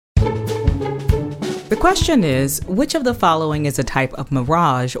The question is, which of the following is a type of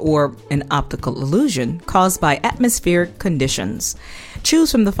mirage or an optical illusion caused by atmospheric conditions?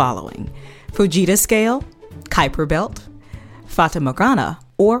 Choose from the following: Fujita Scale, Kuiper Belt, Fata Morgana,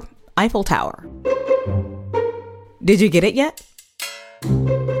 or Eiffel Tower. Did you get it yet?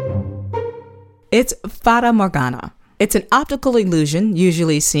 It's Fata Morgana. It's an optical illusion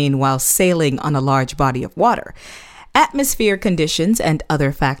usually seen while sailing on a large body of water. Atmosphere conditions and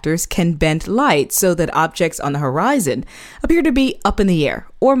other factors can bend light so that objects on the horizon appear to be up in the air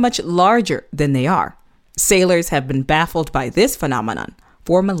or much larger than they are. Sailors have been baffled by this phenomenon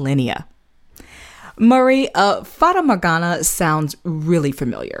for millennia. Murray, Fata Morgana sounds really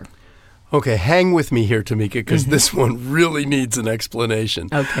familiar. Okay, hang with me here, Tamika, because this one really needs an explanation.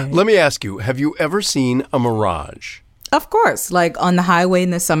 Okay. Let me ask you, have you ever seen a mirage? Of course, like on the highway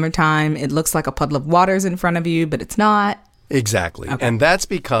in the summertime, it looks like a puddle of water's in front of you, but it's not. Exactly. Okay. And that's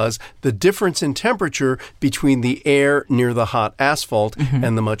because the difference in temperature between the air near the hot asphalt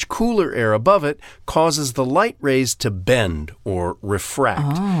and the much cooler air above it causes the light rays to bend or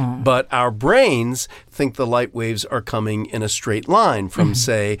refract. But our brains think the light waves are coming in a straight line from,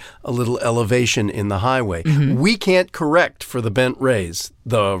 say, a little elevation in the highway. We can't correct for the bent rays,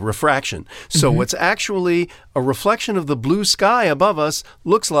 the refraction. So what's actually a reflection of the blue sky above us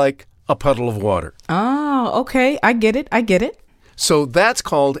looks like a puddle of water. Oh, okay. I get it. So that's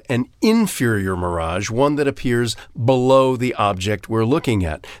called an inferior mirage, one that appears below the object we're looking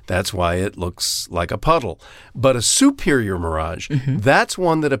at. That's why it looks like a puddle. But a superior mirage, that's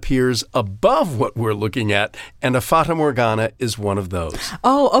one that appears above what we're looking at, and a Fata Morgana is one of those.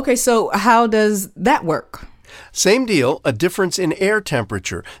 Oh, okay. So how does that work? Same deal, a difference in air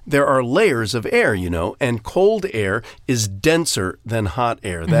temperature. There are layers of air, and cold air is denser than hot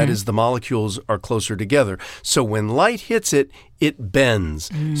air. That is, the molecules are closer together. So when light hits it, it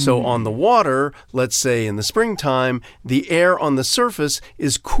bends. So on the water, let's say in the springtime, the air on the surface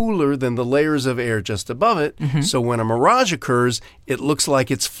is cooler than the layers of air just above it. So when a mirage occurs, it looks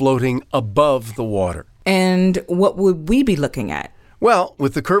like it's floating above the water. And what would we be looking at? Well,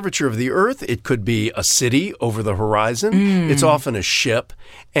 with the curvature of the Earth, it could be a city over the horizon. It's often a ship.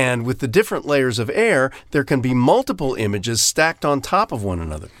 And with the different layers of air, there can be multiple images stacked on top of one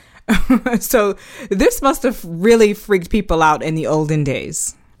another. So this must have really freaked people out in the olden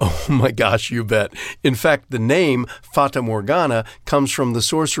days. Oh my gosh, you bet. In fact, the name Fata Morgana comes from the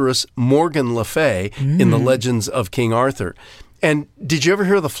sorceress Morgan Le Fay in the legends of King Arthur. And did you ever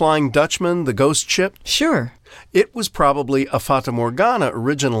hear the Flying Dutchman, the ghost ship? Sure. It was probably a Fata Morgana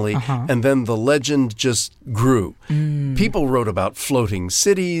originally, and then the legend just grew. People wrote about floating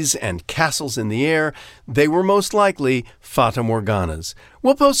cities and castles in the air. They were most likely Fata Morganas.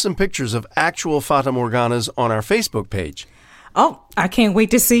 We'll post some pictures of actual Fata Morganas on our Facebook page. Oh, I can't wait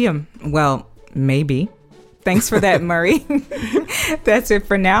to see them. Well, maybe. Thanks for that, Murray. That's it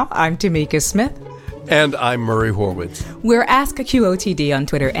for now. I'm Tamika Smith. And I'm Murray Horwitz. We're Ask a QOTD on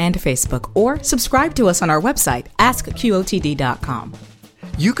Twitter and Facebook, or subscribe to us on our website, askqotd.com.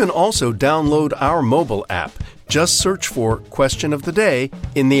 You can also download our mobile app. Just search for Question of the Day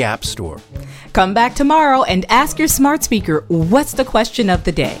in the App Store. Come back tomorrow and ask your smart speaker, what's the question of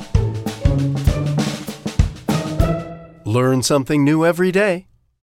the day? Learn something new every day.